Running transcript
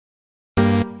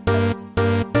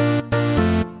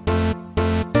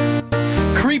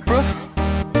bruh.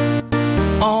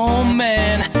 Oh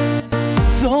man.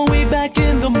 So we back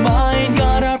in the mine,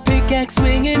 got our pickaxe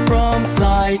swinging from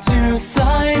side to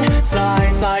side,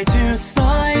 side to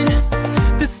side.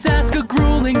 This task a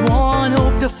grueling one,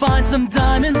 hope to find some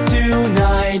diamonds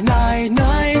tonight,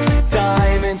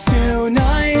 diamonds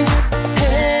tonight.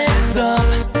 Heads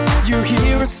up, you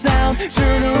hear a sound,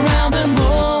 turn around and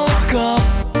look up.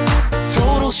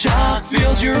 Total shock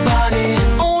fills your body,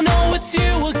 oh no, it's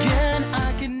you again,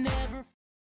 I can never.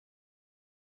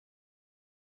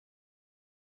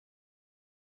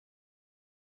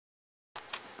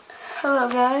 Hello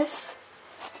guys.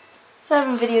 So I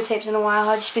haven't videotaped in a while,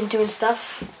 I've just been doing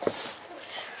stuff.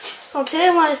 Well, today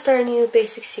I want to start a new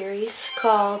basic series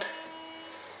called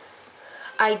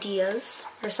Ideas,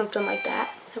 or something like that.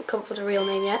 I haven't come up with a real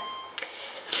name yet.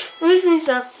 I'm just doing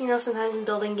stuff, you know, sometimes in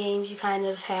building games you kind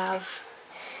of have,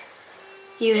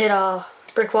 you hit a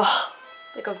brick wall,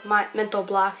 like a mental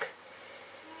block,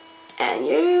 and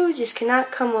you just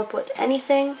cannot come up with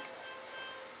anything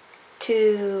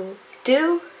to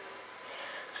do.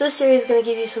 So this series is going to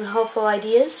give you some helpful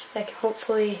ideas that can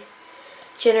hopefully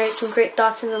generate some great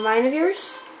thoughts in the mind of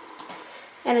yours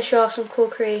and to show off some cool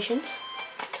creations.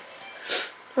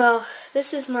 Well,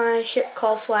 this is my ship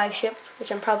called Flagship,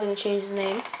 which I'm probably going to change the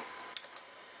name.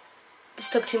 This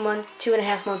took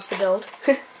 2.5 months to build.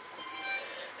 So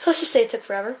let's just say it took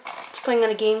forever. It's playing on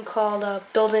a game called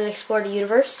Build and Explore the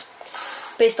Universe,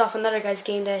 based off another guy's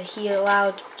game that he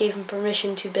gave him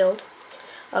permission to build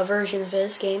a version of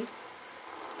his game.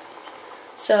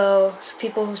 So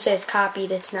people who say it's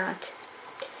copied, it's not.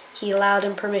 He allowed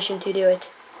him permission to do it.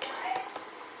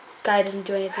 Guy doesn't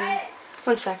do anything.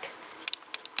 One sec.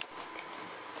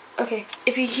 Okay,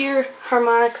 if you hear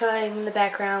harmonica in the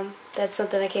background, that's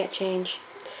something I can't change.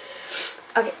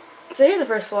 Okay, so here's the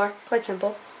first floor. Quite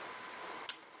simple.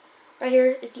 Right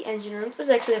here is the engine room. This is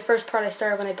actually the first part I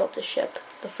started when I built this ship.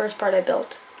 The first part I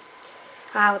built.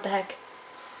 Ah, what the heck.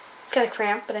 It's kind of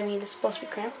cramped, but I mean, it's supposed to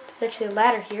be cramped. There's actually a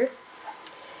ladder here.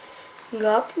 You can go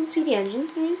up and see the engine.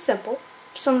 I mean, it's simple.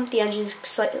 The engine's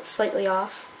slightly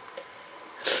off.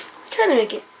 I'm trying to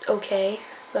make it okay,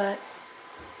 but,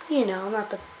 you know, I'm not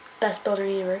the best builder in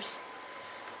the universe.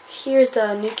 Here's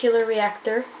the nuclear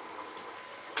reactor.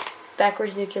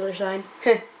 Backwards nuclear sign.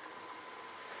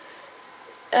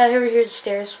 Here's the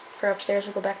stairs for upstairs.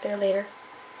 We'll go back there later.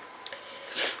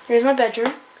 Here's my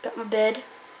bedroom. Got my bed.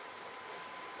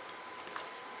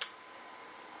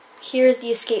 Here's the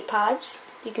escape pods.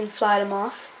 You can fly them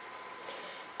off.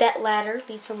 That ladder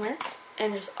leads somewhere.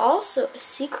 And there's also a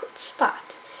secret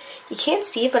spot. You can't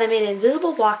see it, but I made an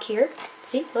invisible block here.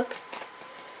 See? Look.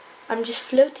 I'm just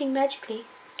floating magically.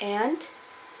 And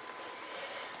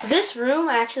this room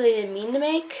I actually didn't mean to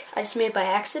make. I just made it by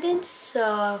accident.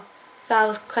 So that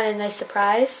was kind of a nice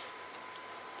surprise.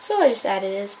 So I just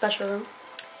added a special room.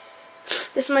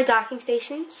 This is my docking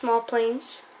station. Small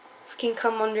planes can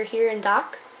come under here and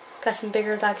dock. Got some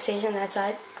bigger dock station on that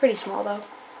side. Pretty small though.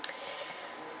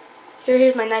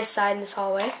 Here's my nice side in this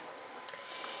hallway.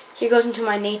 Here goes into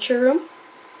my nature room.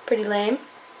 Pretty lame.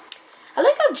 I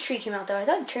like how the tree came out though. I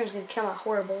thought the tree was going to come out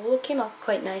horrible. Well, it came out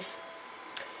quite nice.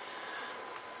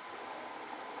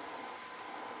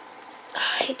 I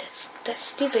hate that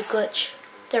stupid glitch.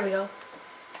 There we go.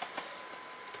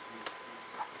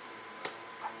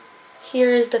 Here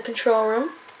is the control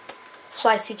room.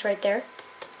 Fly seats right there.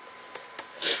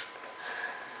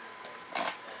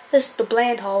 This is the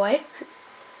bland hallway.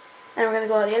 And we're going to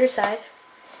go on the other side.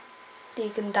 You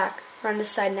can dock around this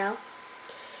side now.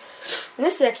 And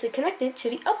this is actually connected to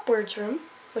the upwards room,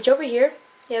 which over here,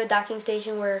 you have a docking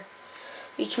station where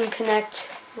we can connect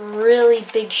really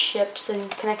big ships and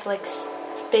connect like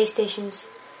space stations.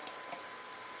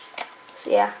 So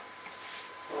yeah.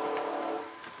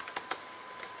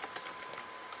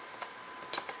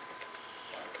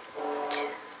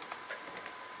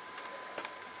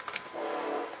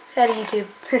 Out of YouTube.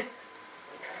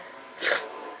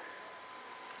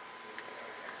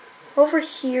 Over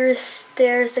here is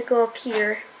stairs that go up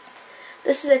here.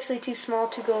 This is actually too small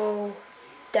to go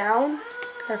down.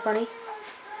 Kind of funny.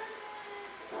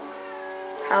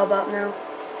 How about now?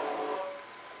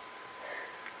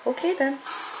 Okay then.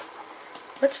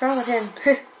 What's wrong with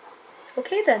him?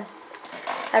 Okay then.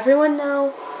 Everyone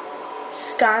know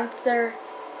Sconthar,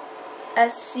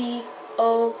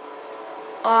 SCORITHAR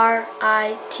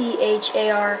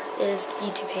is the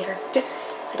YouTube hater.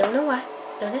 I don't know why.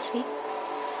 Don't ask me.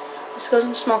 This goes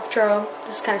into small control room.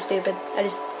 This is kind of stupid. I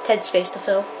just had space to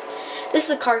fill. This is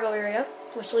the cargo area,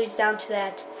 which leads down to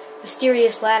that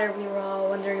mysterious ladder we were all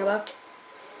wondering about.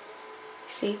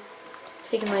 See?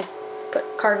 So you can like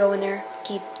put cargo in there,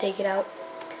 take it out.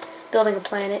 building a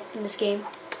planet in this game.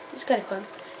 It's kind of fun.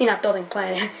 You're not building a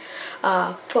planet,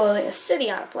 building a city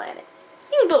on a planet.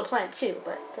 You can build a planet too,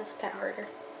 but that's kind of harder.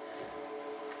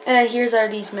 And here's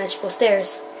these magical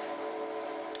stairs.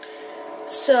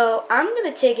 So I'm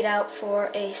going to take it out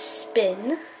for a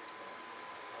spin,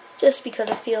 just because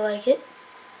I feel like it.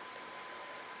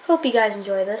 Hope you guys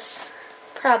enjoy this.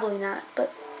 Probably not,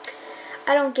 but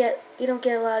we don't get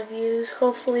a lot of views.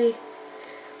 Hopefully,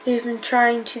 we've been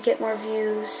trying to get more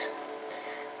views.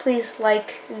 Please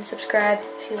like and subscribe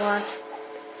if you want.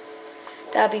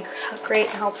 That'd be great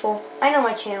and helpful. I know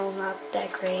my channel's not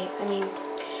that great. I mean,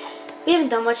 we haven't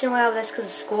done much in a while, but that's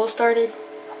because school started,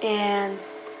 and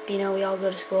you know, we all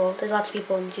go to school. There's lots of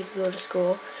people on YouTube who go to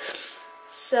school.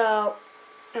 So,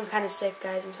 I'm kind of sick,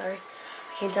 guys. I'm sorry.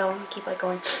 I can't tell. I keep like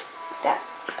going like that.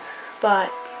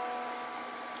 But,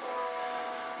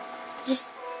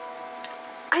 just,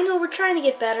 I know we're trying to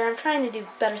get better. I'm trying to do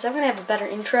better. So I'm going to have a better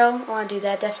intro. I want to do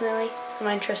that, definitely.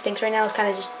 My intro stinks right now. It's kind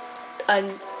of just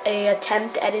an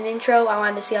attempt at an intro. I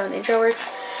wanted to see how an intro works.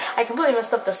 I completely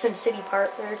messed up the SimCity part,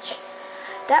 which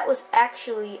that was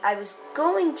actually, I was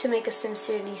going to make a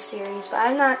SimCity series, but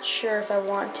I'm not sure if I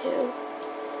want to.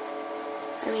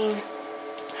 I mean,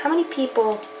 how many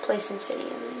people play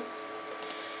SimCity?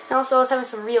 And also, I was having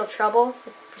some real trouble.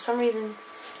 For some reason,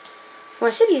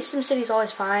 SimCity is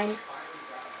always fine.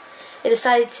 It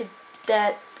decided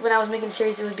that when I was making the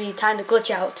series, it would be time to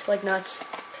glitch out like nuts.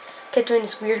 Kept doing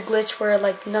this weird glitch where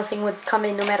like nothing would come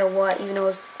in no matter what, even though it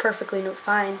was perfectly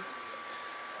fine.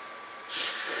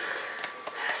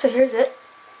 So here's it.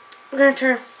 We're going to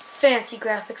turn fancy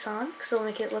graphics on, because it'll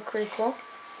make it look really cool.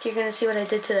 You're going to see what I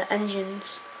did to the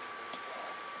engines.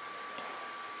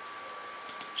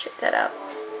 Check that out.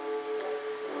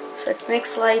 So it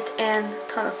makes light and a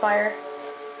ton of fire.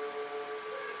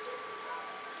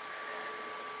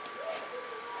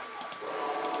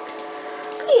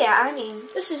 But yeah, I mean,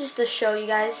 this is just to show you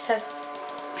guys have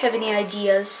any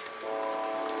ideas.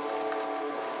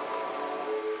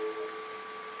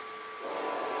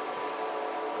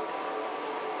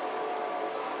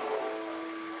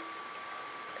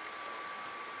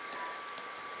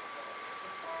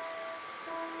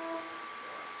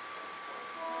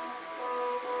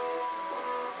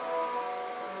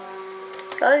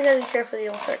 So always gotta be careful you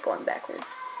don't start going backwards.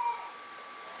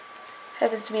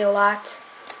 Happens to me a lot.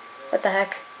 What the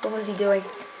heck? What was he doing?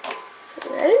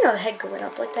 I didn't know the head going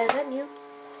up like that. Is that new?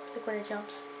 Like when it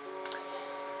jumps.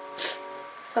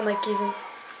 I'm like giving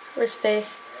where's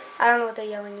space. I don't know what that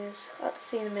yelling is. I'll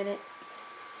see in a minute.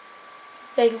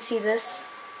 Yeah, you can see this.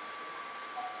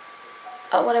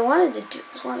 What I wanted to do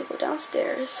was want to go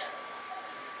downstairs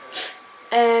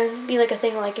and be like a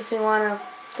thing like if we want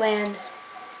to land.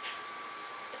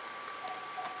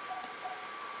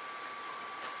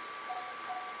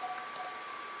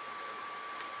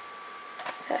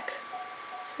 Heck.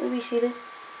 Will we be seated?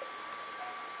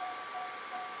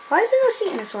 Why is there no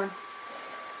seat in this one?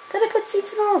 Did I put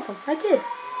seats in all of them? I did.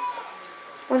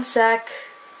 One sec.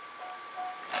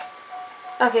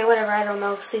 Okay, whatever, I don't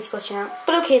know. Seat's glitching out.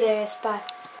 But okay, there it is. Bye.